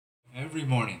every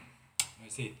morning, I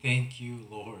say, thank you,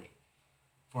 Lord,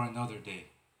 for another day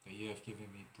that you have given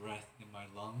me breath in my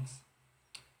lungs.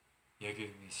 You have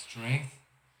given me strength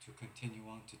to continue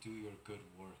on to do your good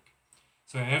work.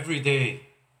 So every day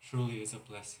truly is a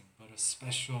blessing, but a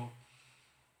special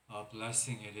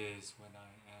blessing it is when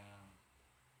I am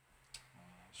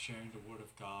sharing the Word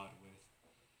of God with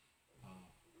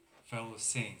fellow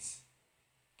saints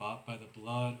bought by the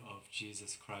blood of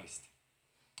Jesus Christ.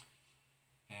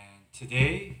 And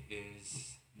today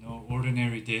is no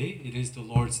ordinary day. It is the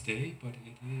Lord's Day, but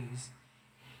it is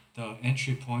the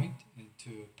entry point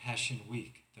into Passion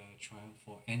Week, the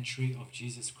triumphal entry of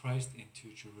Jesus Christ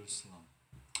into Jerusalem.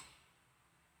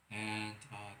 And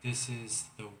this is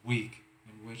the week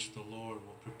in which the Lord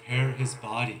will prepare his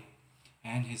body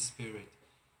and his spirit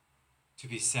to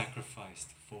be sacrificed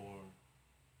for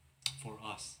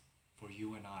us, for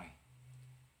you and I,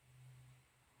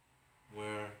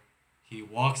 where he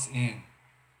walks in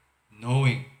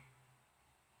knowing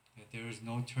that there is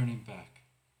no turning back,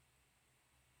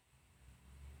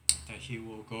 that he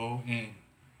will go in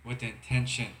with the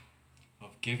intention of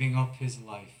giving up his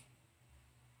life,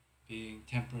 being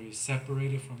temporarily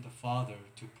separated from the Father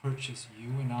to purchase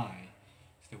you and I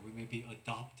so that we may be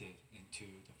adopted into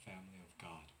the family of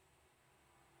God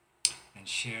and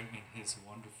share in his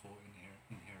wonderful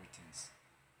inheritance.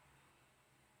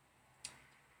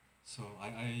 So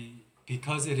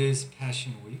because it is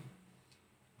Passion Week,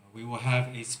 we will have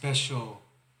a special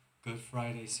Good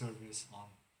Friday service on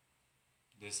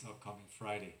this upcoming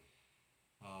Friday,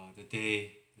 the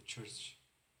day the church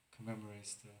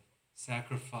commemorates the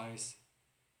sacrifice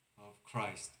of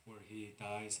Christ, where he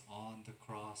dies on the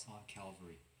cross on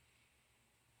Calvary.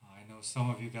 I know some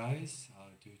of you guys,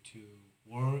 due to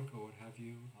work or what have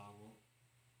you,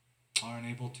 aren't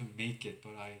able to make it,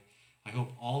 but I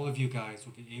hope all of you guys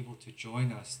will be able to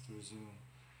join us through Zoom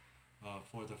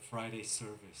for the Friday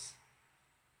service.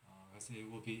 As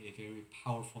it will be a very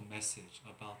powerful message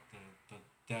about the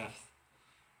depth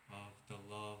of the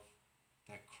love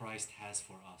that Christ has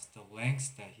for us, the lengths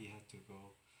that he had to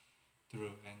go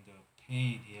through, and the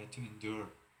pain he had to endure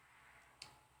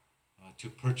to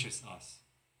purchase us.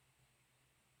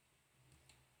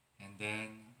 And then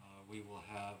we will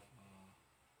have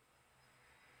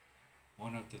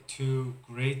one of the two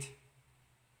great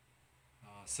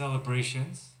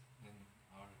celebrations in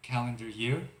our calendar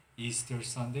year. Easter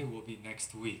Sunday will be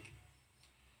next week.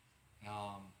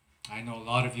 I know a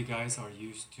lot of you guys are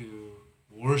used to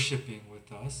worshiping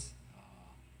with us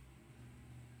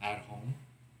at home,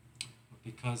 but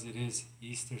because it is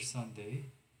Easter Sunday,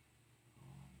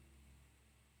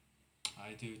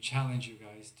 I do challenge you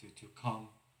guys to come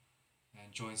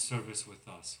and join service with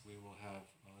us. We will have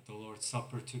the Lord's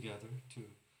Supper together to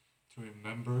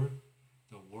remember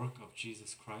the work of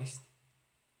Jesus Christ.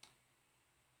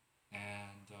 And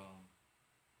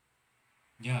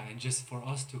just for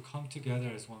us to come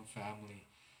together as one family,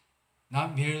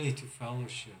 not merely to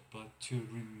fellowship, but to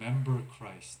remember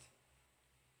Christ,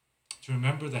 to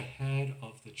remember the head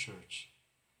of the church,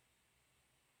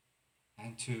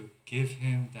 and to give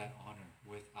him that honor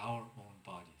with our own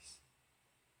bodies.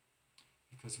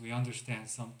 Because we understand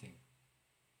something.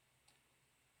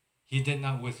 He did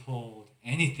not withhold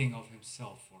anything of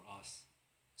himself for us,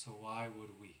 so why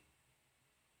would we?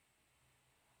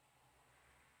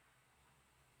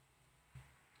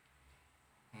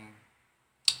 And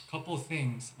a couple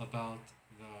things about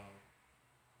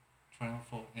the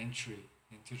triumphal entry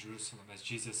into Jerusalem as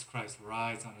Jesus Christ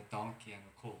rides on a donkey and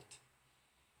a colt.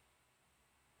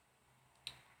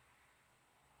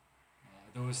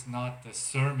 That was not the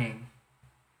sermon.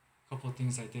 A couple of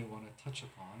things I did want to touch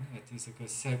upon. It is a good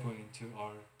segue into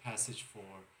our passage for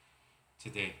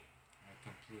today. I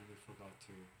completely forgot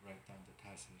to write down the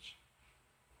passage.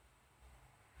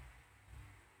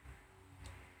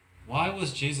 Why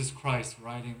was Jesus Christ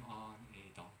riding on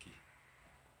a donkey?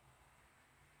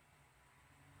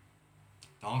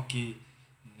 Donkey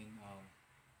in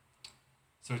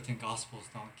certain Gospels,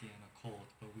 donkey and a colt,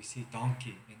 but we see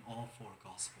donkey in all four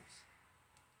Gospels.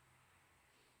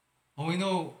 Well, we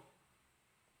know,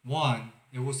 one,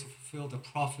 it was to fulfill the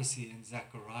prophecy in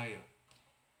Zechariah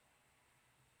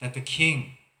that the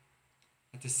King,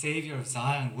 that the Savior of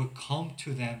Zion would come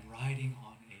to them riding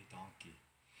on a donkey.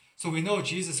 So we know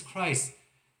Jesus Christ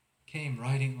came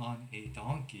riding on a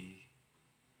donkey.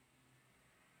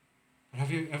 But have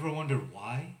you ever wondered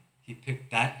why he picked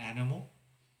that animal?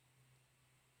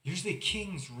 Usually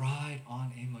kings ride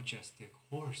on a majestic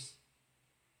horse.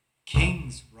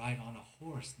 Kings ride on a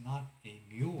horse, not a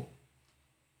mule.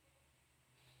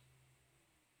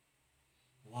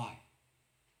 Why?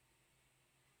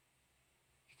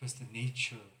 Because the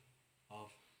nature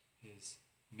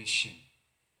mission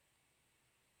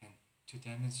and to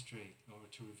demonstrate or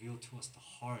to reveal to us the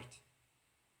heart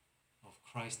of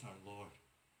Christ our Lord.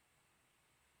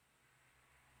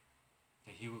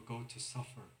 That he will go to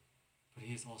suffer, but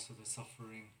he is also the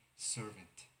suffering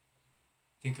servant.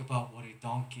 Think about what a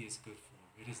donkey is good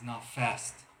for. It is not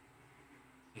fast.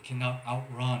 It cannot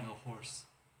outrun a horse.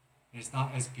 It is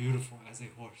not as beautiful as a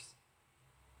horse,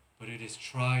 but it is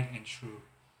tried and true.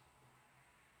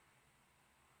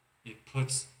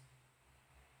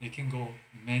 It can go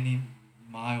many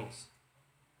miles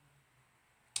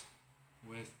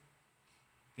with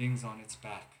things on its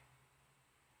back.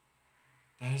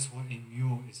 That is what a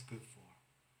mule is good for.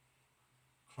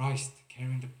 Christ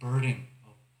carrying the burden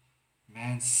of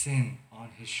man's sin on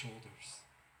his shoulders.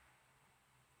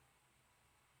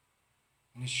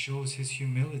 And it shows his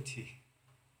humility.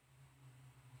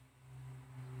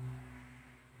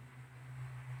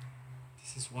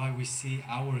 This is why we see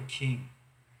our King,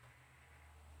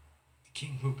 the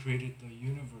King who created the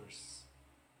universe,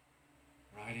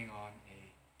 riding on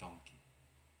a donkey.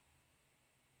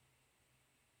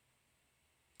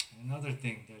 And another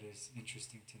thing that is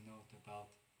interesting to note about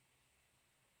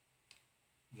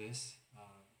this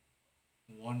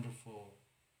wonderful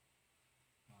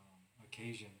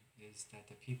occasion is that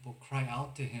the people cry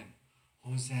out to him,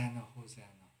 Hosanna, Hosanna.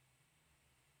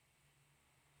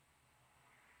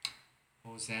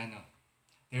 Hosanna.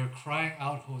 They are crying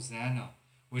out Hosanna,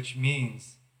 which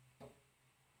means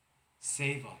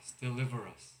save us, deliver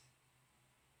us.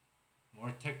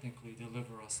 More technically,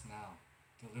 deliver us now.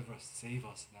 Deliver us, save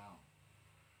us now.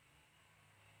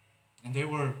 And they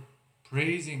were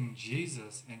praising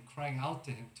Jesus and crying out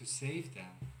to him to save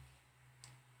them,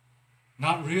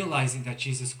 not realizing that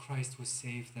Jesus Christ would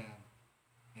save them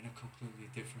in a completely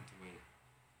different way.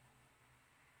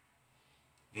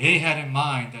 They had in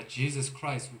mind that Jesus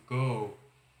Christ would go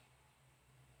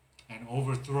and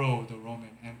overthrow the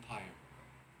Roman Empire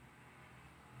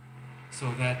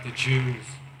so that the Jews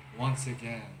once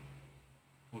again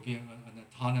will be an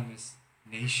autonomous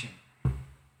nation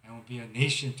and will be a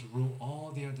nation to rule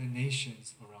all the other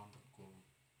nations around the globe.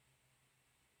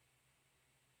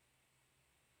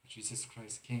 But Jesus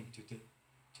Christ came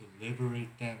to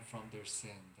liberate them from their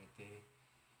sin that they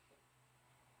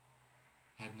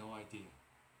had no idea.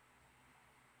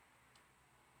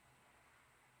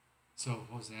 So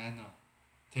Hosanna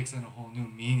takes on a whole new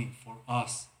meaning for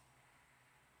us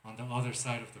on the other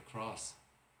side of the cross.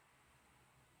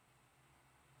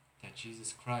 That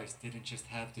Jesus Christ didn't just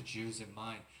have the Jews in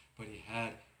mind, but he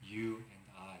had you and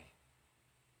I.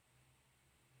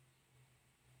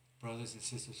 Brothers and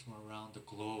sisters from around the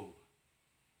globe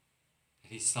that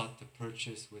he sought to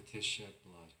purchase with his shed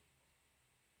blood.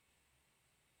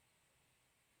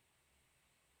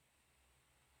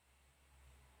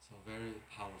 So very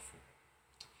powerful.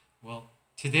 Well,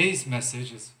 today's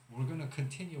message is we're going to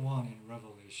continue on in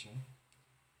Revelation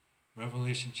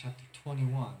chapter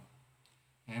 21.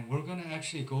 And we're going to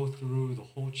actually go through the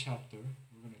whole chapter.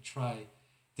 We're going to try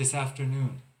this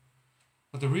afternoon.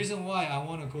 But the reason why I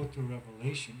want to go through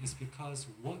Revelation is because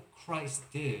what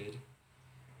Christ did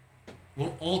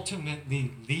will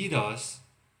ultimately lead us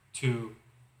to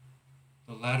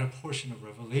the latter portion of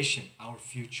Revelation, our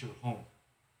future home.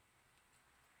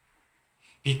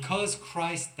 Because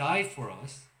Christ died for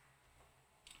us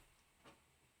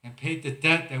and paid the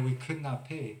debt that we could not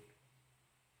pay,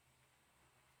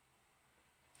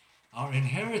 our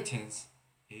inheritance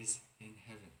is in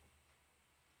heaven.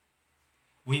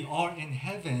 We are in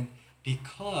heaven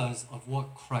because of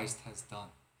what Christ has done.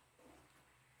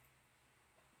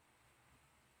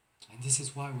 And this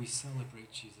is why we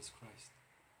celebrate Jesus Christ.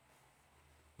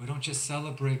 We don't just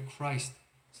celebrate Christ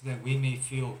so that we may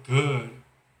feel good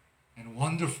and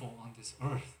wonderful on this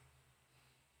earth.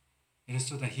 It is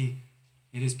so that it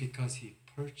is because he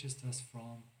purchased us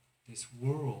from this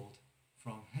world,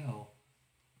 from hell,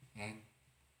 and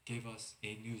gave us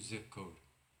a new zip code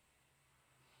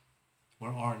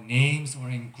where our names are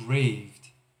engraved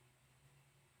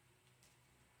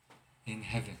in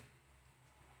heaven.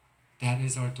 That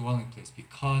is our dwelling place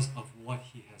because of what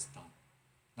he has done.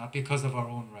 Not because of our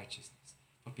own righteousness,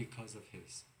 but because of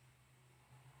his.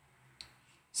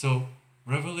 So,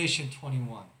 Revelation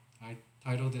 21, I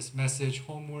titled this message,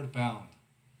 Homeward Bound.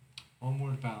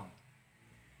 Homeward Bound.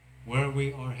 Where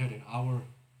we are headed, our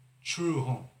true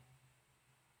home.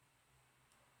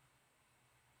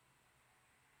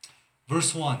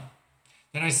 Verse 1,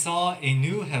 Then I saw a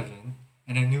new heaven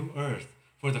and a new earth,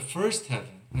 for the first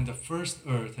heaven and the first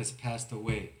earth has passed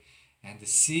away, and the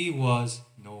sea was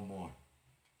no more.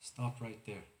 Stop right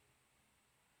there.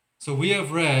 So we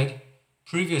have read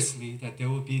previously that there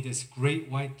will be this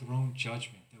great white throne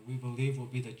judgment that we believe will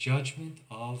be the judgment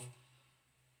of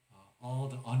all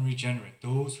the unregenerate,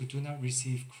 those who do not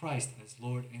receive Christ as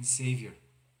Lord and Savior.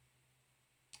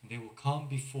 And they will come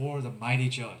before the mighty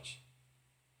judge,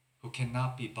 who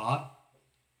cannot be bought,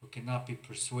 who cannot be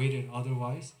persuaded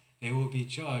otherwise. They will be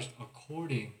judged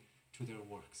according to their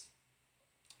works.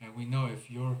 And we know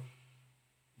if you're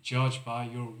judged by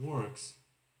your works,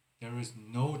 there is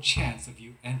no chance of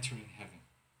you entering heaven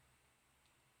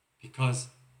because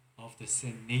of the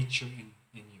sin nature in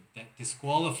you that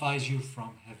disqualifies you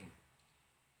from heaven.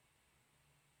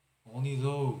 Only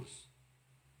those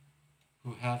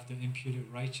who have the imputed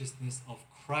righteousness of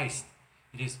Christ,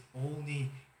 it is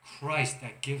only Christ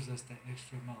that gives us that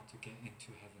extra amount to get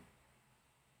into heaven.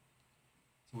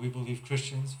 So we believe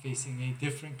Christians facing a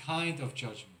different kind of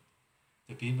judgment,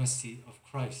 the bema seat of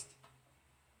Christ.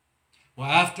 Well,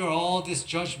 after all this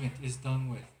judgment is done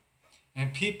with,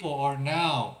 and people are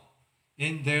now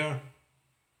in their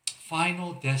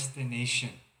final destination,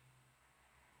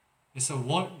 it's a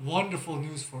wonderful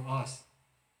news for us.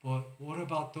 But what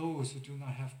about those who do not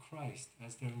have Christ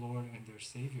as their Lord and their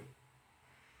Savior?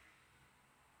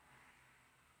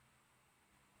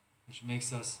 Which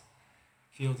makes us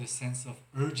feel this sense of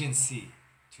urgency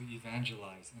to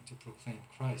evangelize and to proclaim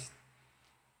Christ.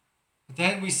 But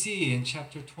then we see in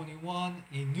chapter 21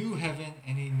 a new heaven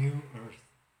and a new earth.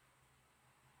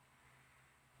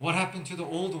 What happened to the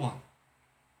old one?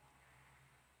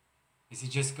 Is he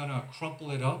just going to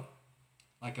crumple it up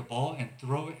like a ball and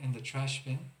throw it in the trash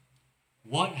bin?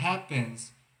 What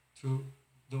happens to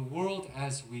the world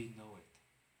as we know it?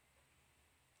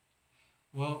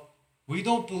 Well, we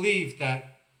don't believe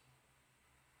that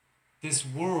this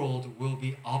world will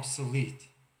be obsolete.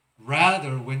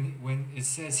 Rather, when it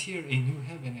says here a new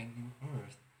heaven and new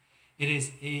earth, it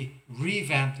is a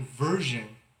revamped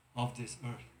version of this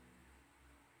earth.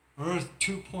 Earth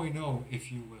 2.0,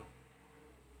 if you will.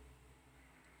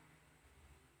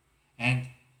 And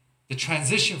the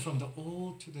transition from the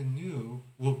old to the new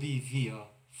will be via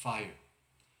fire.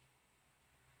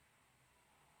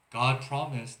 God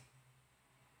promised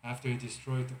after he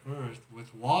destroyed the earth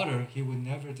with water, he would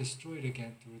never destroy it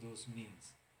again through those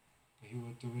means. But he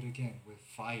would do it again with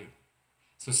fire.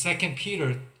 So 2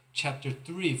 Peter chapter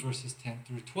 3, verses 10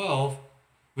 through 12,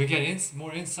 we get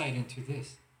more insight into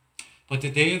this. But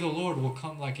the day of the Lord will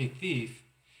come like a thief,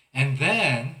 and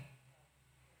then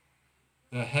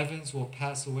the heavens will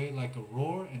pass away like a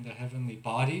roar, and the heavenly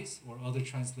bodies, or other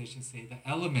translations say the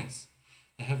elements,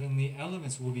 the heavenly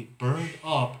elements will be burned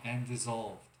up and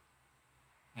dissolved.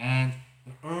 And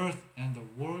the earth and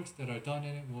the works that are done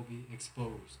in it will be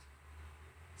exposed.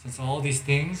 Since all these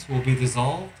things will be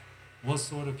dissolved, what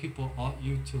sort of people ought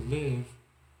you to live,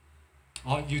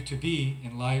 ought you to be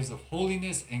in lives of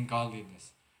holiness and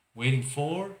godliness, waiting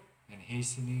for and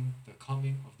hastening the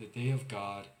coming of the day of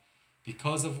God,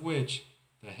 because of which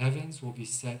the heavens will be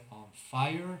set on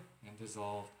fire and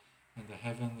dissolved, and the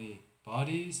heavenly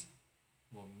bodies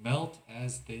will melt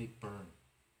as they burn.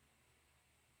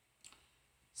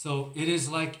 So it is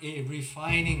like a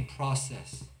refining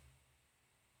process.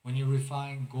 When you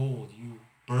refine gold, you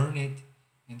burn it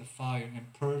in the fire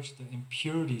and purge the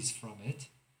impurities from it,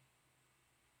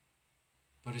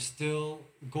 but it's still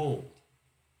gold.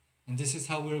 And this is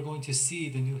how we're going to see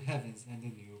the new heavens and the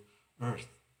new earth.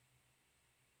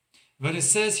 But it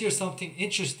says here something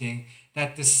interesting,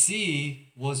 that the sea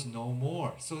was no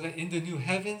more. So that in the new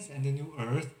heavens and the new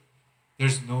earth,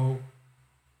 there's no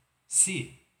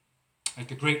sea. Like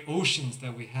the great oceans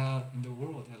that we have in the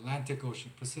world, Atlantic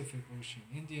Ocean, Pacific Ocean,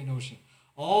 Indian Ocean,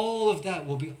 all of that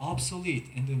will be obsolete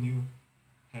in the new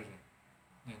heaven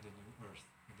and the new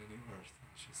earth,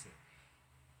 I should say.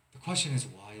 The question is,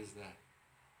 why is that?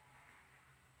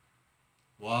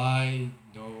 Why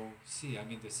no sea? I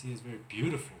mean, the sea is very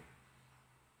beautiful.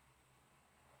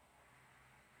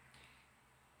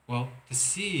 Well, the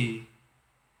sea,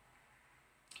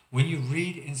 when you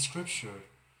read in Scripture,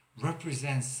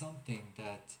 represents something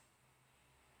that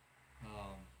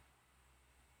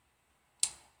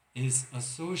is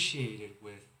associated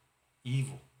with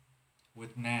evil,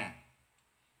 with man.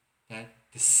 That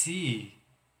the sea,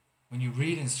 when you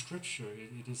read in Scripture,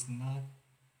 it is not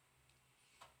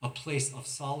a place of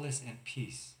solace and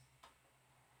peace.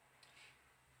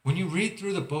 When you read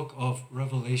through the book of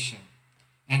Revelation,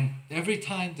 and every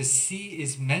time the sea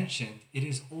is mentioned, it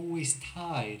is always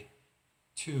tied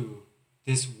to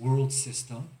this world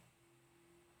system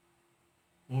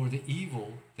or the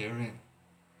evil therein.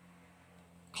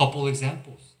 Couple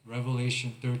examples.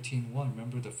 Revelation 13:1.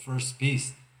 Remember, the first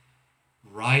beast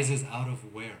rises out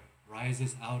of where?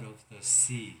 Rises out of the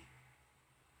sea.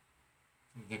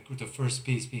 The first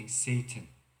beast being Satan.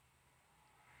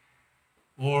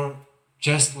 Or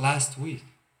just last week,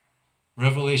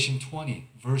 Revelation 20,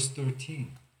 verse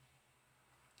 13.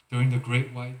 During the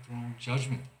great white throne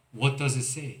judgment, what does it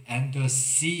say? And the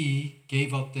sea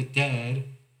gave up the dead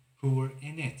who were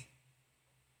in it.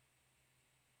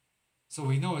 So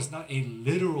we know it's not a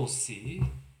literal sea.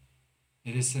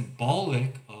 It is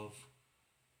symbolic of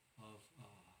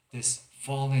this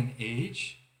fallen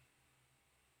age.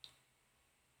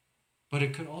 But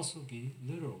it could also be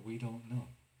literal. We don't know.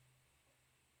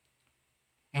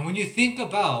 And when you think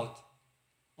about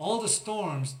all the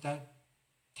storms that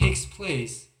takes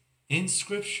place in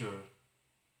Scripture,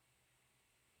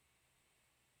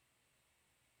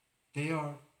 they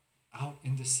are out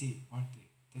in the sea, aren't they?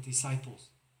 The disciples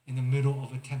in the middle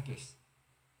of a tempest.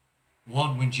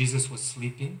 One when Jesus was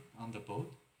sleeping on the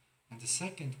boat, and the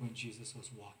second when Jesus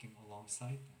was walking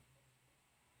alongside them.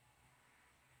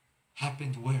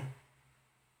 Happened where?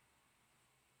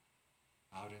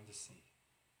 Out in the sea.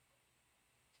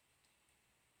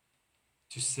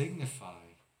 To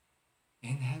signify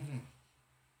in heaven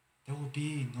there will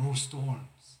be no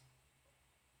storms.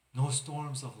 No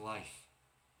storms of life.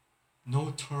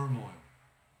 No turmoil.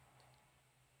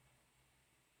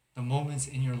 The moments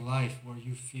in your life where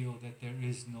you feel that there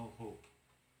is no hope.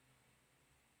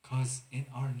 Because in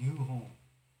our new home,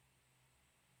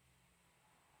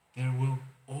 there will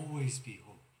always be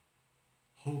hope.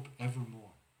 Hope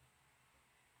evermore.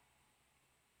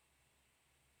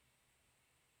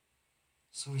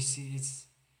 So we see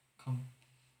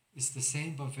it's the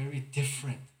same but very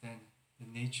different than the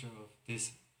nature of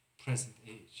this present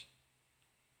age.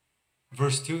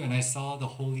 Verse 2, and I saw the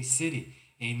holy city,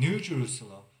 a new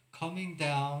Jerusalem, coming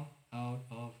down out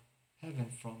of heaven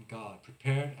from God,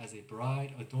 prepared as a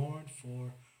bride adorned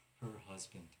for her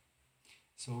husband.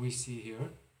 So we see here,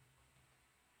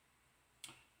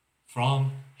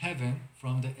 from heaven,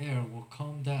 from the air, will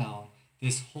come down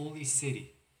this holy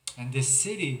city. And this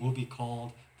city will be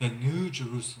called the New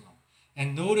Jerusalem.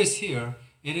 And notice here,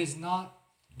 it is not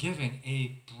given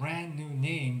a brand new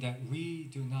name that we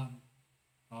do not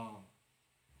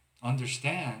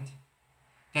understand.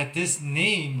 That this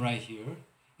name right here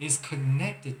is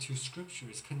connected to Scripture,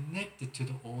 is connected to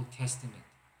the Old Testament.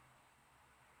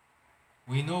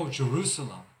 We know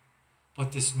Jerusalem,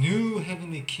 but this new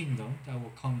heavenly kingdom that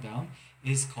will come down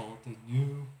is called the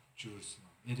New Jerusalem.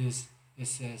 It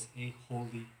says a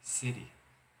holy city,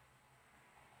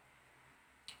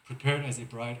 prepared as a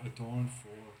bride adorned for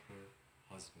her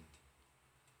husband.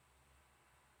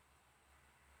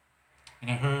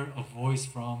 And I heard a voice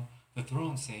from the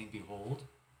throne saying, behold,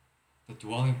 the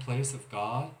dwelling place of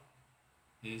God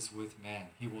is with man.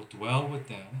 He will dwell with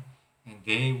them, and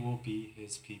they will be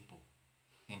his people.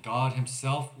 And God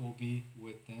himself will be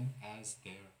with them as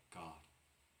their God.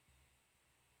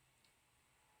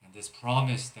 And this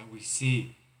promise that we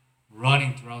see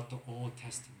running throughout the Old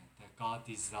Testament, that God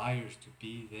desires to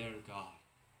be their God,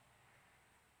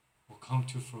 will come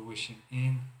to fruition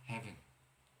in heaven.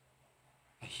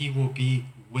 That he will be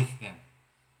with them.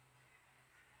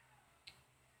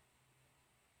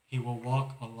 He will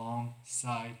walk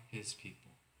alongside his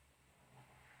people.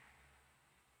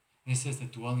 And it says the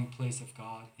dwelling place of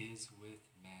God is with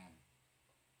man.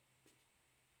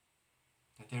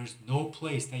 That there's no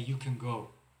place that you can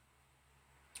go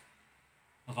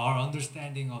of our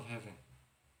understanding of heaven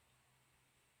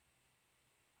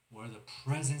where the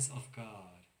presence of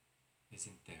God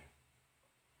isn't there.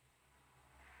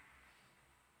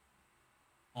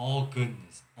 All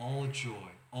goodness, all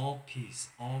joy, all peace,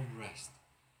 all rest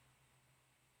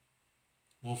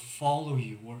will follow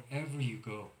you wherever you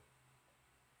go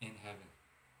in heaven.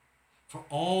 For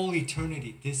all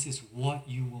eternity, this is what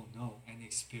you will know and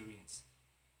experience.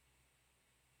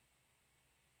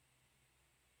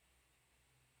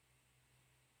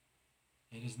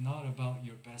 It is not about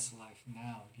your best life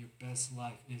now. Your best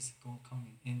life is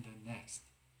coming in the next.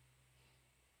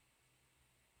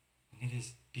 And it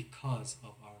is because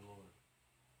of our Lord.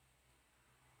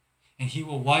 And he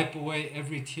will wipe away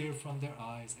every tear from their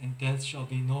eyes, and death shall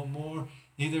be no more,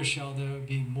 neither shall there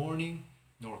be mourning,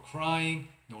 nor crying,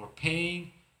 nor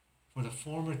pain, for the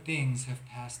former things have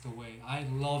passed away. I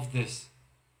love this.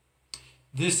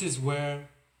 This is where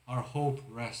our hope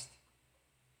rests.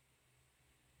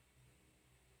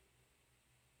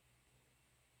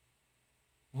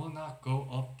 We'll not go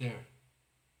up there,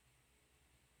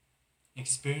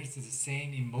 experience the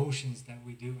same emotions that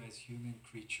we do as human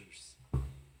creatures.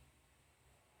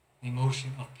 The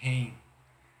emotion of pain,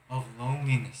 of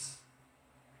loneliness,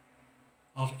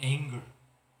 of anger.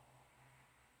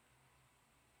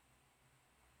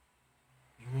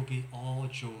 It will be all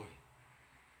joy.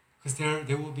 Because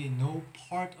there will be no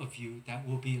part of you that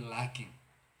will be lacking.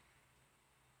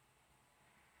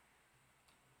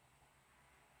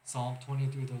 Psalm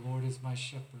 23, the Lord is my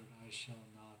shepherd, I shall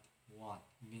not want.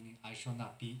 Meaning I shall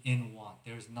not be in want.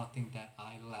 There is nothing that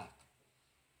I lack.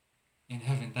 In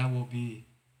heaven, that will be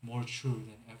more true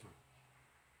than ever.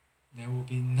 There will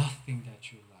be nothing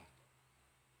that you lack.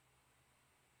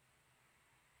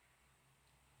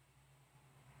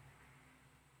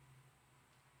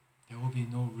 There will be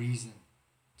no reason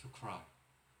to cry.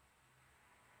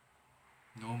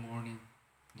 No mourning,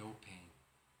 no pain.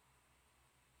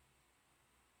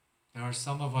 There are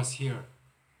some of us here,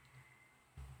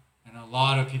 and a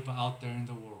lot of people out there in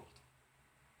the world,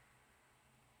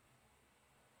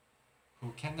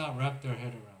 who cannot wrap their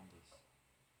head around this.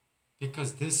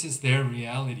 Because this is their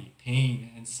reality,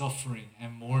 pain and suffering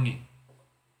and mourning.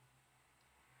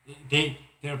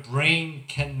 Their brain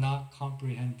cannot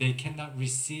comprehend, they cannot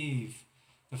receive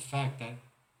the fact that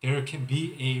there can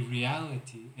be a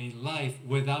reality, a life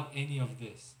without any of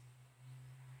this.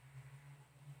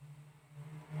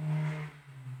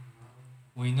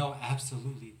 We know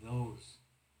absolutely those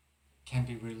can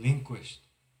be relinquished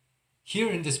here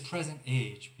in this present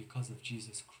age because of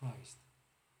Jesus Christ.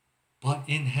 But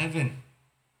in heaven,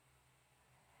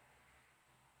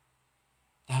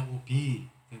 that will be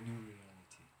the new reality.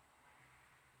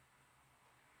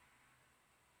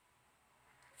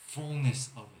 Fullness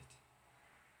of it.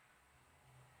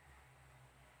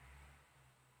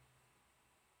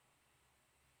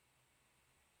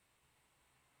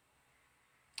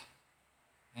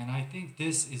 And I think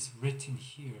this is written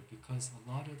here because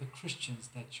a lot of the Christians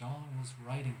that John was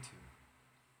writing to,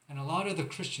 and a lot of the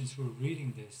Christians who are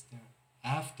reading this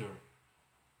thereafter,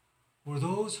 were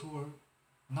those who were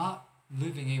not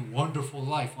living a wonderful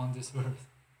life on this earth.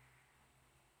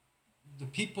 The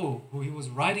people who he was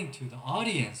writing to, the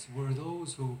audience, were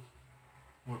those who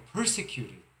were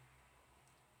persecuted.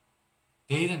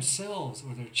 They themselves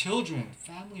or their children,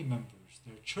 family members,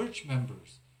 their church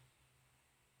members,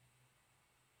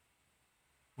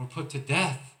 were put to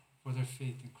death for their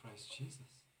faith in Christ Jesus.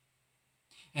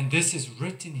 And this is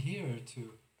written here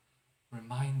to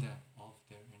remind them of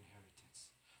their inheritance.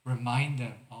 Remind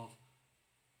them of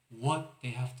what they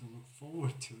have to look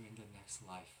forward to in the next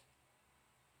life.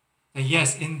 That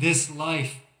yes, in this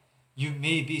life, you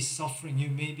may be suffering, you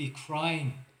may be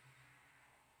crying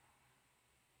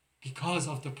because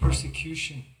of the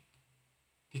persecution,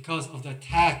 because of the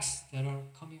attacks that are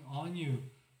coming on you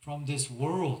from this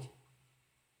world.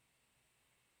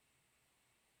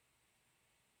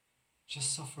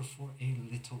 Just suffer for a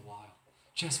little while,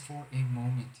 just for a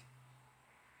moment,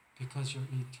 because your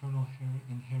eternal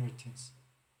inheritance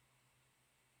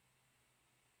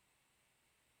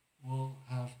will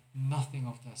have nothing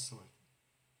of that sort.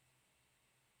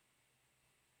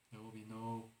 There will be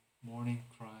no mourning,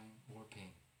 crying, or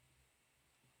pain.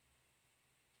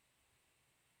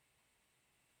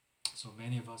 So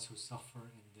many of us who suffer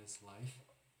in this life,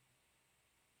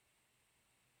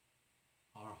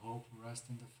 our hope rests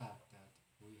in the fact that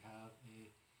we have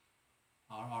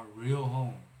our real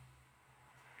home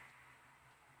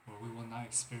where we will not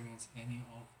experience any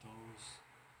of those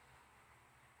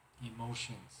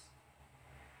emotions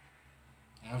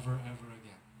ever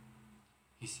again.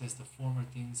 He says the former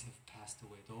things have passed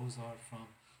away. Those are from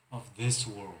of this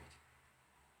world,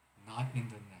 not in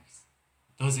the next.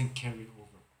 It doesn't carry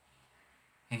over.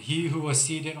 And he who was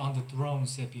seated on the throne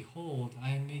said, "Behold, I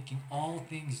am making all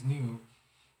things new."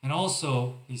 And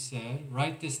also, he said,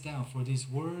 "Write this down, for these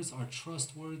words are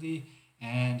trustworthy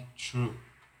and true."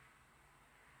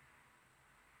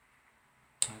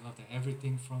 I love that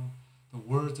everything from the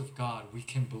words of God we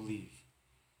can believe.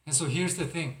 And so here's the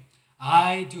thing.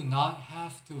 I do not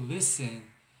have to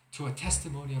listen to a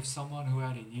testimony of someone who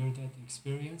had a near-death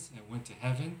experience and went to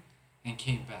heaven and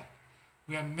came back.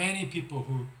 We have many people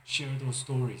who share those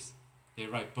stories. They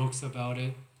write books about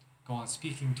it, go on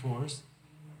speaking tours,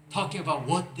 talking about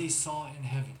what they saw in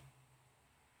heaven.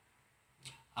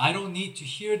 I don't need to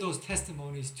hear those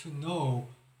testimonies to know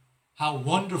how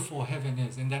wonderful heaven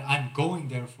is and that I'm going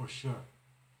there for sure.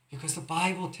 Because the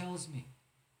Bible tells me.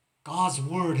 God's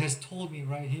word has told me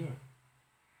right here.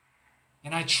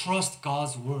 And I trust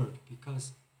God's word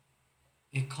because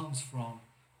it comes from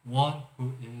one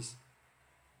who is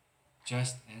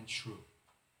just and true.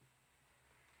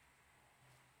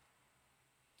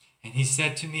 And he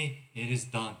said to me, "It is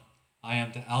done. I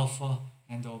am the Alpha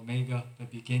and the Omega, the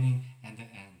beginning and the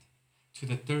end. To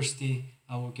the thirsty,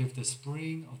 I will give the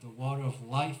spring of the water of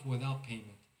life without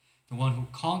payment. The one who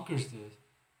conquers this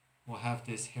will have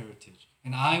this heritage.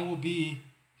 And I will be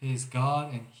his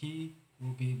God, and he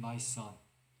will be my son."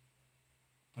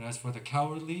 But as for the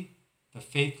cowardly, the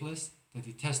faithless, the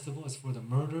detestable, as for the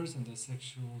murderers and the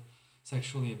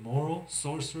sexually immoral,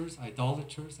 sorcerers,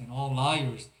 idolaters, and all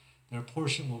liars, their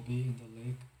portion will be in the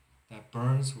lake that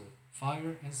burns with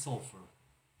fire and sulfur.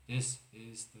 This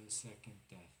is the second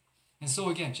death. And so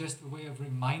again, just a way of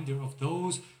reminder of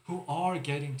those who are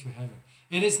getting to heaven.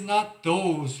 It is not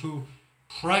those who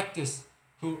practice,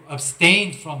 who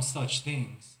abstain from such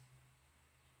things.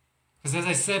 Because as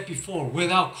I said before,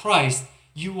 without Christ,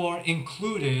 you are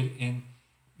included in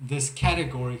this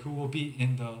category who will be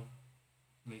in the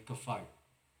lake of fire.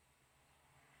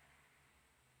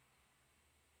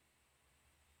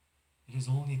 It is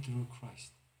only through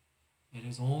Christ. It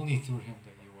is only through Him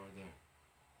that you are there.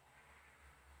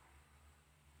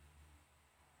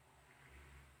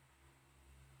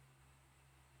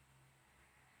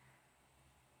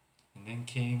 And then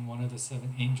came one of the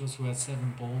seven angels who had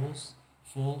seven bowls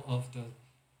full of the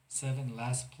seven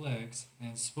last plagues,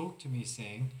 and spoke to me,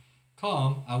 saying,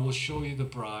 Come, I will show you the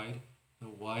bride, the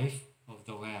wife of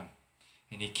the Lamb.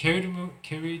 And he carried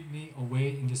me away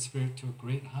in the Spirit to a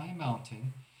great high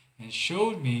mountain, and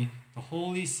showed me the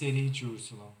holy city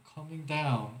Jerusalem coming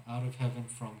down out of heaven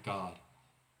from God,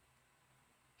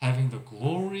 having the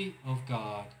glory of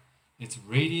God, its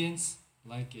radiance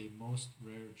like a most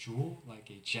rare jewel, like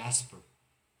a jasper,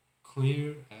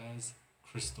 clear as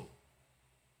crystal.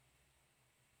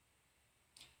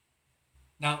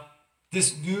 Now,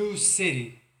 this new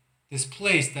city, this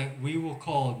place that we will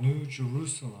call New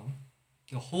Jerusalem,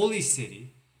 the holy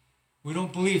city, we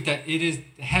don't believe that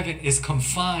heaven is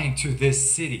confined to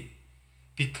this city,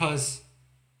 because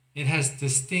it has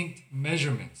distinct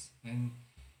measurements, and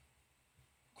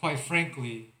quite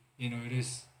frankly, it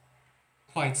is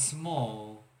quite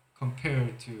small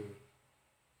compared to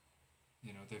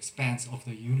the expanse of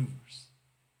the universe.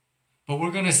 But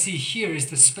we're going to see here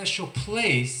is the special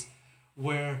place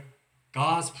where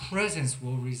God's presence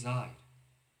will reside.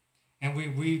 And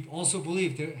we also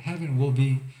believe that heaven will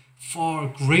be far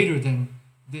greater than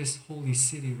this holy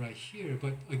city right here.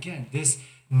 But again, this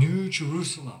New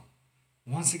Jerusalem,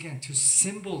 once again, to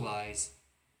symbolize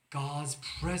God's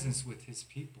presence with His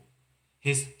people,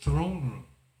 His throne room.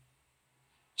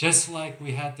 Just like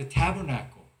we had the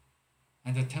tabernacle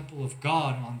and the temple of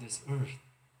God on this earth,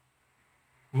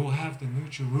 we will have the New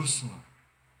Jerusalem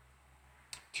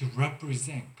to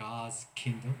represent God's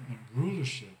kingdom and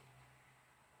rulership,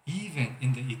 even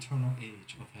in the eternal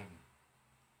age of heaven.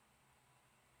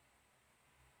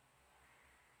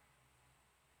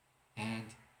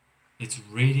 And its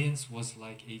radiance was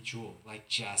like a jewel, like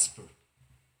jasper,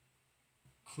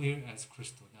 clear as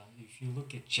crystal. Now, if you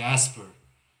look at jasper,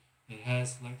 it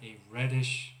has like a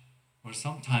reddish or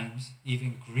sometimes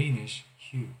even greenish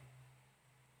hue.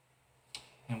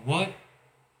 And what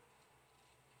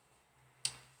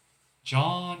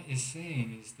John is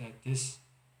saying is that this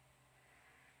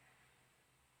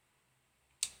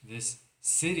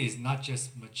city is not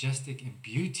just majestic in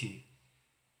beauty,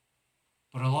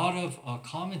 but a lot of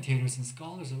commentators and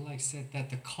scholars alike said that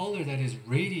the color that is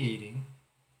radiating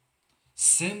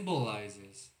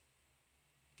symbolizes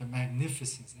the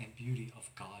magnificence and beauty of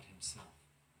God Himself.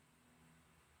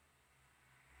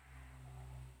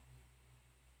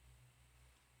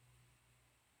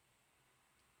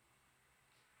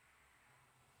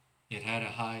 It had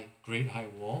a great high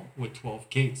wall with 12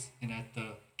 gates, and at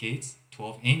the gates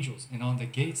 12 angels, and on the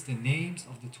gates the names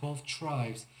of the 12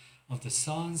 tribes of the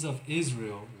sons of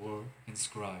Israel were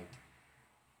inscribed.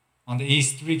 On the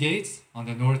east 3 gates, on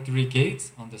the north 3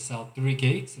 gates, on the south 3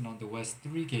 gates, and on the west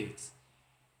 3 gates.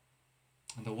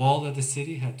 And the wall of the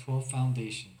city had 12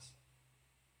 foundations,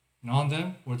 and on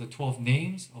them were the 12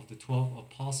 names of the 12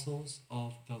 apostles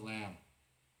of the Lamb.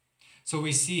 So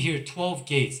we see here 12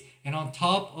 gates, and on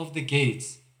top of the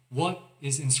gates, what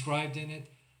is inscribed in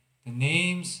it? The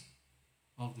names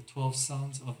of the 12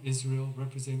 sons of Israel,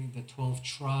 representing the 12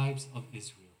 tribes of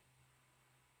Israel.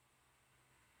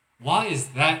 Why is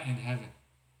that in heaven?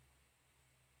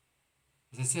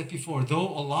 As I said before, though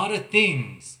a lot of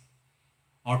things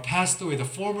are passed away, the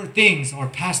former things are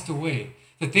passed away,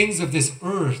 the things of this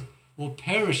earth will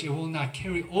perish, it will not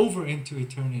carry over into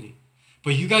eternity.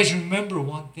 But you guys remember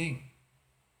one thing.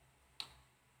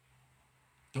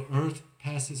 The earth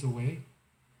passes away,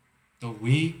 the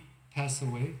we pass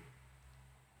away.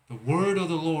 The word of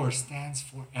the Lord stands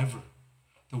forever.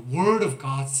 The word of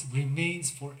God remains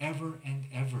forever and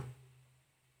ever.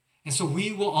 And so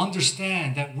we will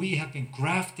understand that we have been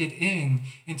grafted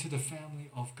into the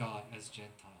family of God as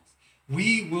Gentiles.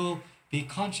 We will be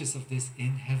conscious of this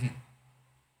in heaven.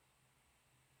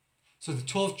 So the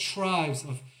 12 tribes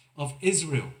of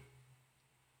Israel,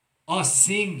 us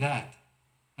seeing that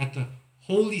at the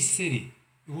holy city.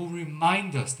 It will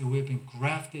remind us that we have been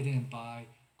grafted in by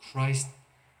Christ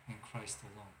and Christ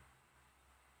alone.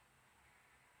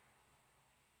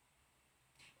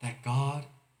 That God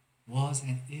was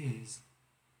and is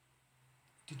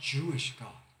the Jewish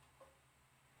God.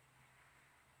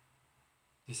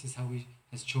 This is how He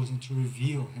has chosen to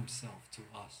reveal Himself to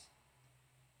us.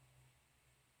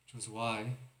 Which was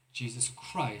why Jesus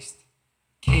Christ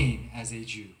came as a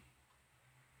Jew.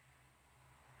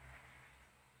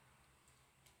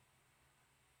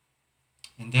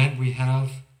 And then we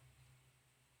have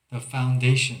the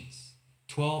foundations,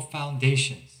 12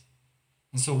 foundations.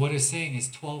 And so what it's saying is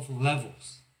 12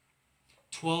 levels.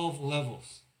 12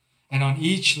 levels. And on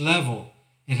each level,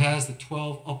 it has the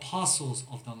 12 apostles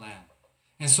of the Lamb.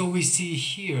 And so we see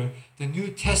here the New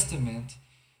Testament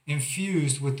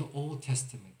infused with the Old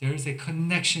Testament. There is a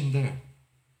connection there.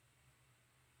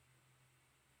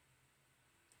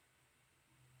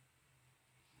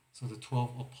 So the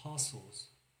 12 apostles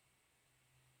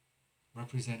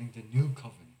representing the new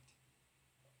covenant.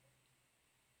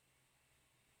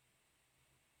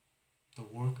 The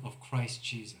work of Christ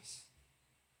Jesus.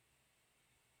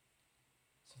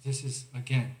 So this is,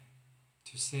 again,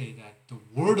 to say that the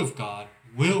Word of God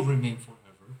will remain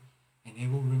forever, and it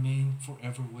will remain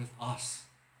forever with us.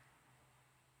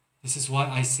 This is why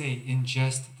I say,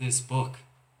 ingest this book.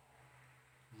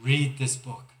 Read this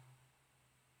book.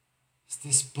 It's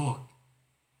this book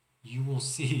you will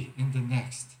see in the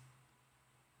next.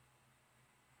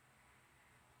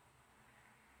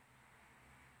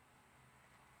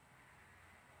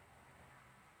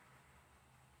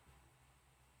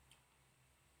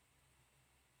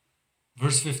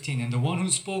 Verse 15, and the one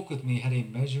who spoke with me had a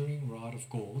measuring rod of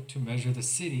gold to measure the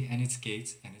city and its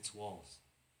gates and its walls.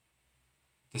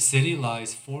 The city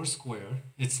lies 4 square,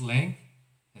 its length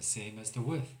the same as the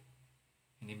width.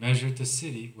 And he measured the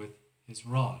city with his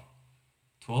rod,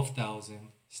 12,000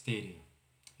 stadia.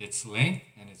 Its length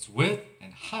and its width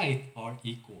and height are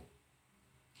equal.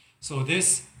 So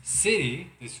this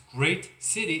city, this great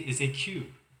city, is a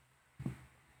cube.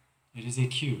 It is a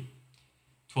cube.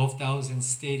 12,000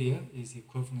 stadia is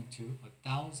equivalent to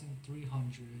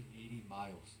 1,380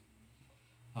 miles.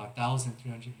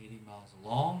 1,380 miles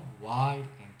long, wide,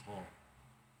 and tall.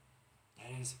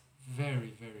 That is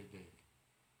very, very big.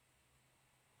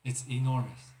 It's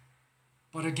enormous.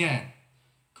 But again,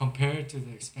 compared to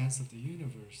the expanse of the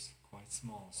universe, quite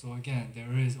small. So again,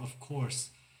 there is, of course,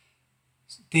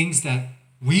 things that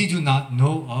we do not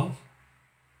know of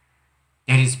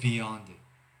that is beyond it.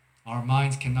 Our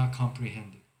minds cannot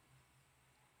comprehend it.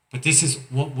 But this is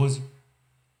what was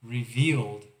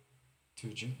revealed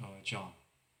to John.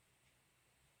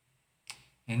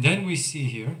 And then we see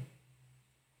here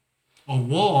a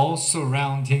wall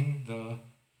surrounding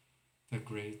the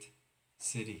great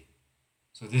city.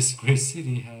 So this great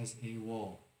city has a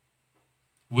wall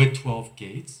with 12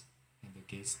 gates. And the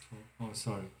gates,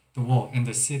 the wall. And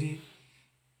the city.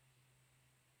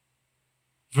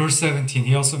 Verse 17,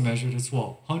 he also measured its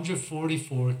wall,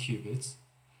 144 cubits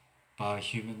by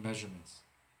human measurements,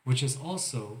 which is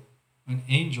also an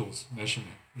angel's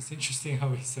measurement. It's interesting how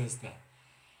he says that.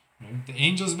 Right? The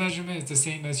angel's measurement is the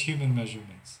same as human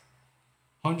measurements.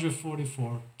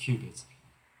 144 cubits,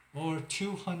 or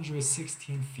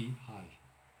 216 feet high.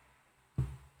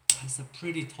 That's a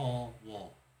pretty tall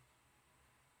wall.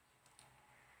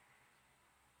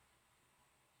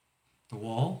 The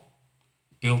wall,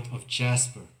 built of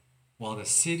jasper, while the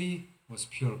city was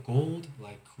pure gold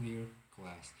like clear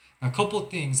glass. Now, a couple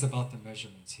things about the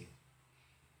measurements here.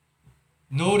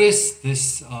 Notice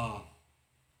this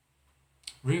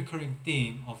recurring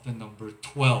theme of the number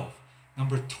 12.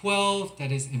 Number 12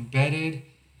 that is embedded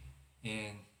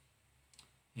in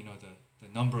the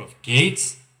number of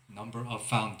gates, number of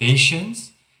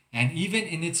foundations, and even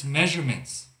in its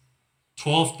measurements.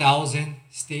 12,000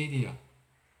 stadia.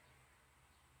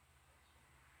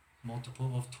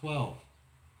 Multiple of 12.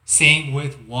 Same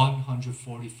with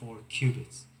 144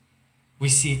 cubits. We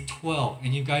see 12.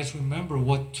 And you guys remember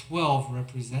what 12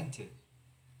 represented.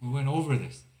 We went over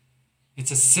this.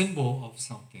 It's a symbol of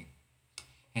something.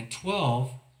 And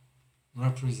 12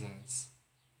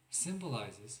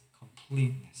 symbolizes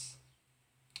completeness.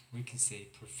 We can say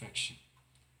perfection.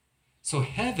 So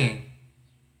heaven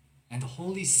and the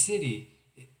holy city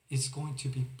is going to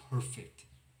be perfect.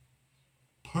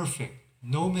 Perfect.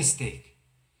 No mistake.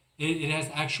 It has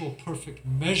actual perfect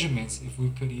measurements, if we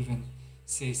could even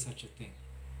say such a thing.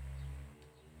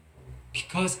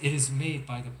 Because it is made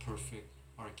by the perfect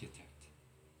architect.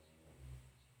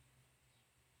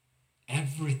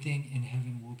 Everything in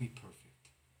heaven will be perfect.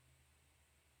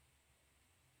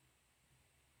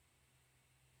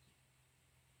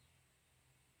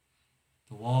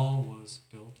 The wall was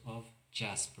built of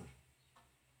jasper.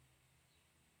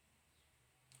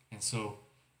 And so,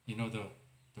 the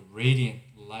radiant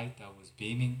light that was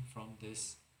beaming from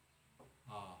this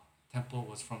temple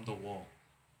was from the wall,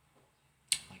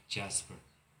 like jasper.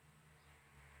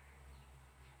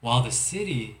 While the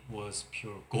city was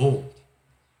pure gold,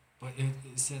 but it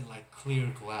said like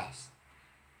clear glass.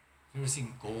 Have you ever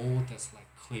seen gold that's like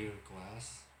clear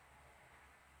glass?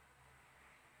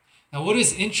 Now, what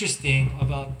is interesting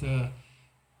about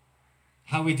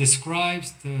how he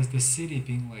describes the city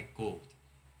being like gold?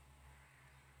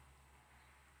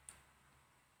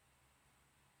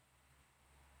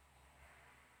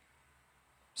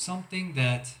 Something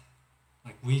that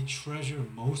like we treasure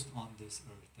most on this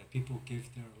earth, that people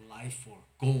give their life for,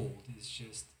 gold, is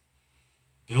just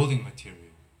building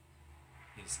material.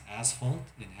 It's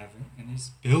asphalt in heaven and it's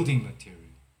building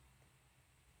material.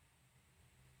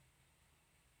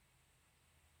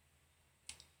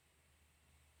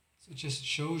 So it just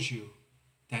shows you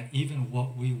that even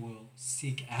what we will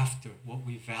seek after, what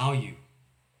we value,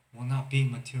 will not be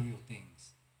material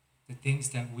things. The things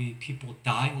that people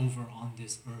die over on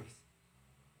this earth.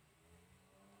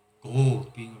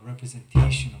 Gold being a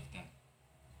representation of that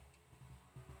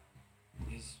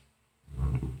is,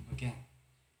 again,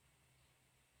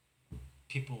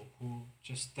 people who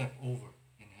just step over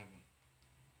in heaven.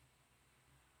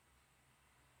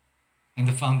 And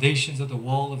the foundations of the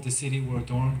wall of the city were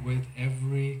adorned with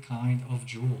every kind of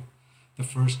jewel. The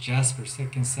first jasper,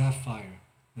 second sapphire,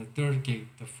 the third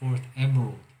gate, the fourth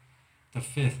emerald, the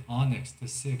fifth onyx, the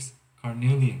sixth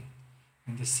carnelian,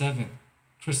 and the seventh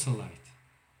chrysolite,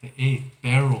 the eighth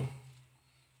beryl,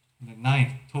 and the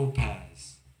ninth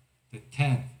topaz, the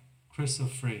 10th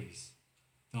chrysoprase,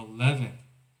 the 11th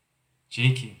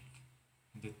jacinth,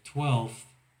 and the 12th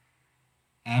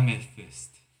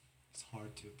amethyst. It's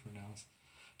hard to pronounce.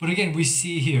 But again, we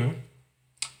see here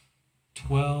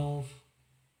 12,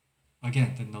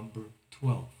 again, the number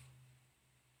 12.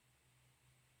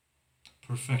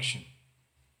 Perfection.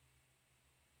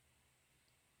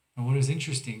 And what is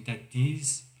interesting, that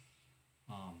these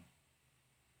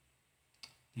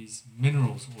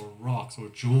minerals or rocks or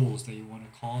jewels that you want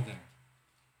to call them,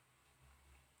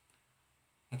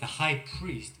 that the high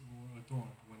priest were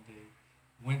adorned when they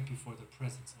went before the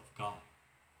presence of God.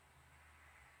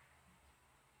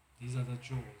 These are the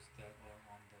jewels that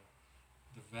are on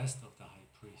the vest of the high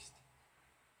priest.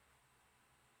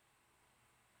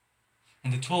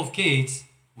 And the 12 gates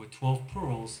with 12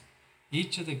 pearls,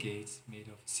 each of the gates made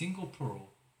of single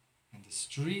pearl, and the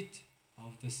street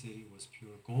of the city was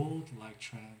pure gold like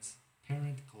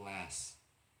transparent glass.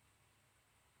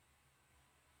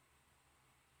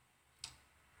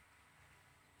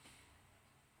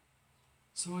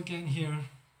 So again here,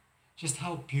 just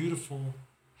how beautiful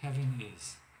heaven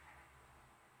is.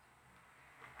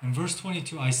 In verse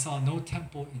 22, I saw no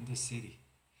temple in the city.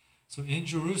 So in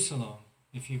Jerusalem,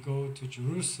 if you go to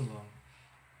Jerusalem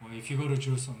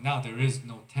now, there is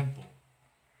no temple.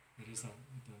 It is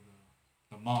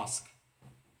the mosque.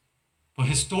 But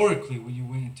historically, when you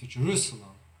went into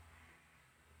Jerusalem,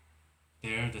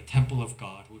 there the temple of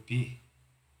God would be.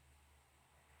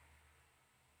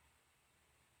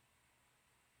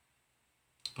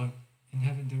 But in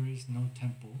heaven there is no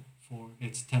temple, for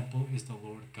its temple is the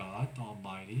Lord God, the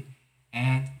Almighty,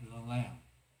 and the Lamb.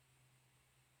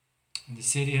 And the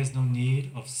city has no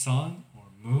need of sun or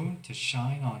moon to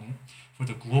shine on it, for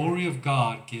the glory of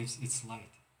God gives its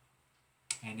light,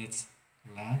 and its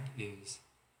lamp is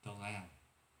the Lamb.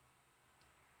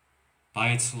 By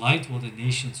its light will the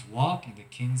nations walk, and the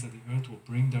kings of the earth will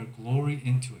bring their glory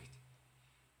into it.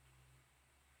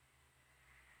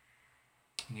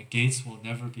 And the gates will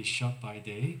never be shut by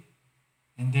day,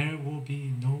 and there will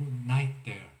be no night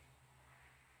there.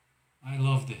 I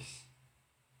love this.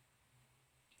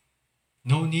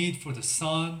 No need for the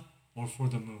sun or for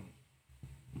the moon,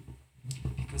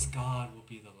 because God will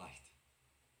be the light.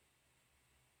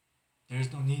 There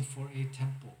is no need for a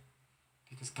temple,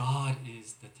 because God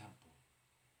is the temple.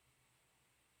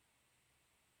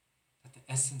 That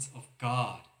the essence of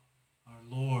God, our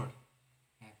Lord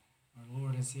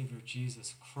and Savior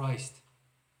Jesus Christ,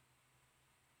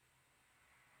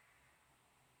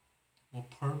 will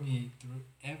permeate through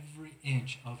every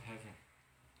inch of heaven.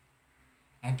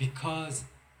 And because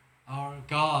our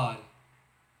God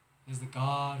is the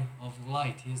God of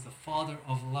light, He is the Father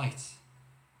of lights,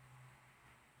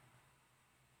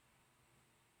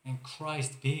 and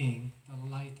Christ being the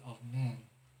light of men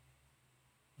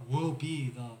will be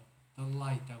the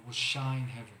light that will shine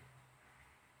heaven.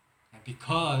 And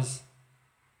because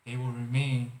they will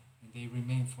remain, and they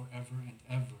remain forever and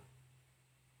ever,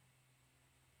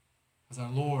 Because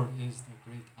our Lord is the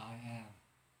great I am.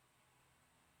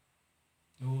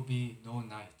 There will be no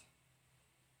night.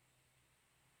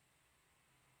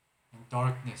 And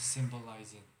darkness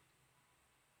symbolizing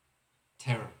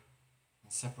terror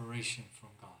and separation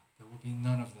from God. There will be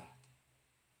none of that.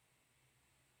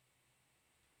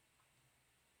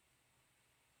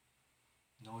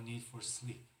 No need for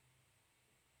sleep.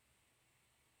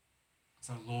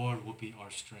 Because our Lord will be our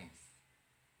strength.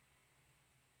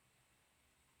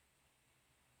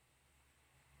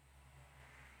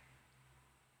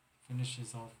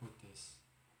 Finishes off with this.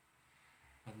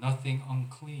 But nothing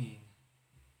unclean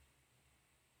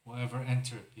will ever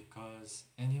enter, because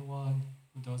anyone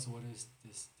who does what is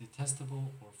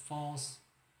detestable or false,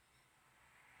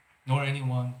 nor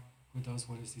anyone who does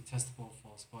what is detestable or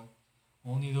false, but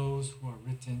only those who are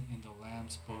written in the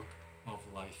Lamb's book of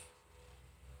life.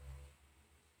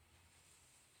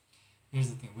 Here's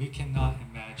the thing, we cannot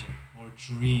imagine or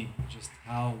dream just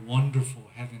how wonderful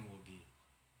heaven will be.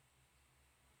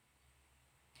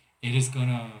 It is going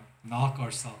to knock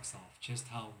our socks off, just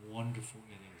how wonderful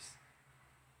it is.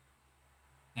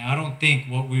 Now, I don't think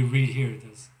what we read here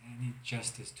does any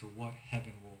justice to what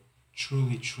heaven will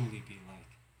truly, truly be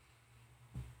like.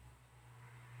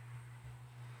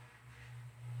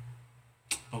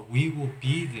 But we will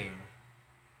be there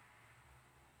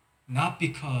not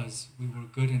because we were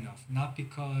good enough, not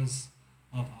because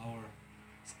of our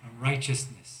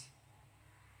righteousness.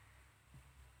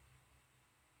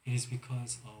 It is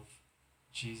because of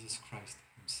Jesus Christ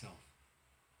himself.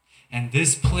 And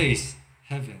this place,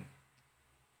 heaven,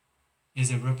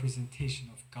 is a representation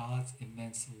of God's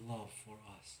immense love for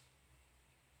us.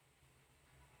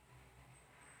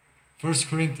 1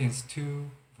 Corinthians 2,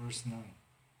 verse 9.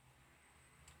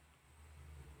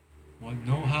 What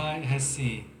no eye has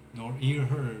seen, nor ear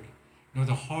heard, nor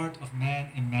the heart of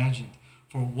man imagined,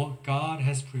 for what God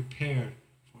has prepared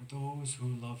for those who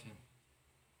love him.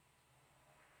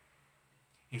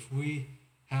 If we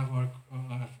have our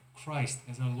Christ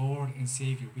as our Lord and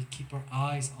Savior, we keep our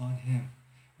eyes on him.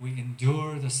 We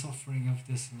endure the suffering of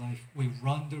this life. We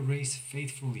run the race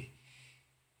faithfully.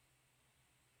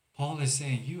 Paul is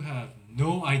saying, you have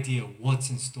no idea what's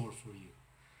in store for you.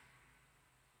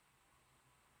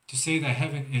 To say that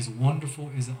heaven is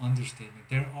wonderful is an understatement.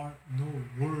 There are no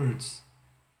words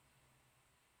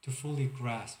to fully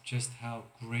grasp just how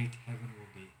great heaven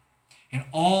will be. And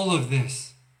all of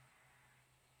this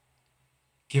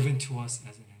given to us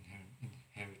as an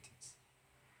inheritance.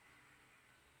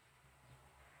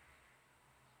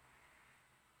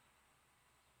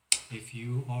 If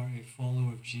you are a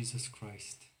follower of Jesus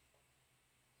Christ,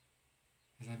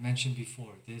 as I mentioned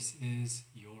before, this is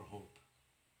your hope.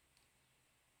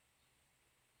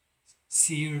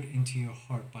 Seared into your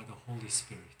heart by the Holy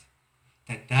Spirit,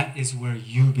 that is where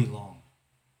you belong.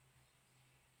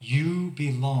 You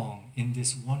belong in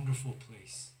this wonderful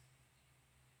place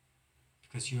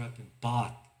because you have been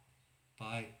bought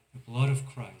by the blood of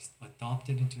Christ,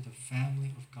 adopted into the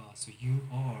family of God. So you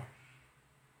are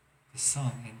the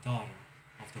son and daughter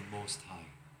of the Most High.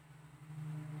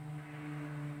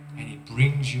 And he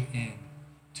brings you in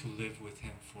to live with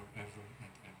him forever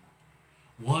and ever.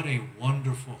 What a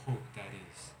wonderful hope that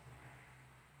is.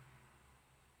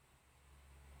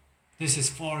 This is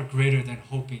far greater than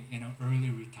hoping in an early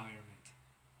retirement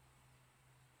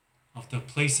of the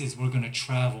places we're going to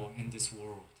travel in this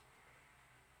world.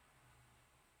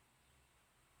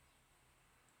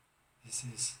 This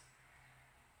is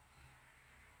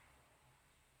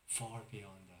far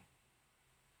beyond that.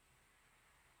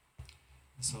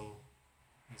 And so,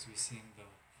 as we sing the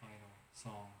final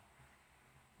song,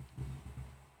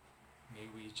 may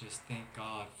we just thank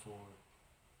God for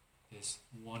this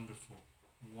wonderful,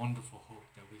 wonderful hope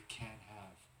that we can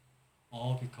have,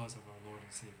 all because of our Lord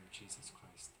and Savior, Jesus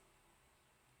Christ.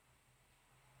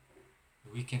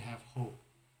 We can have hope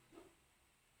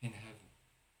in heaven.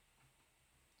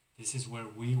 This is where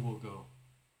we will go,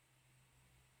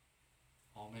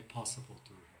 all made possible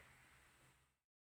through him.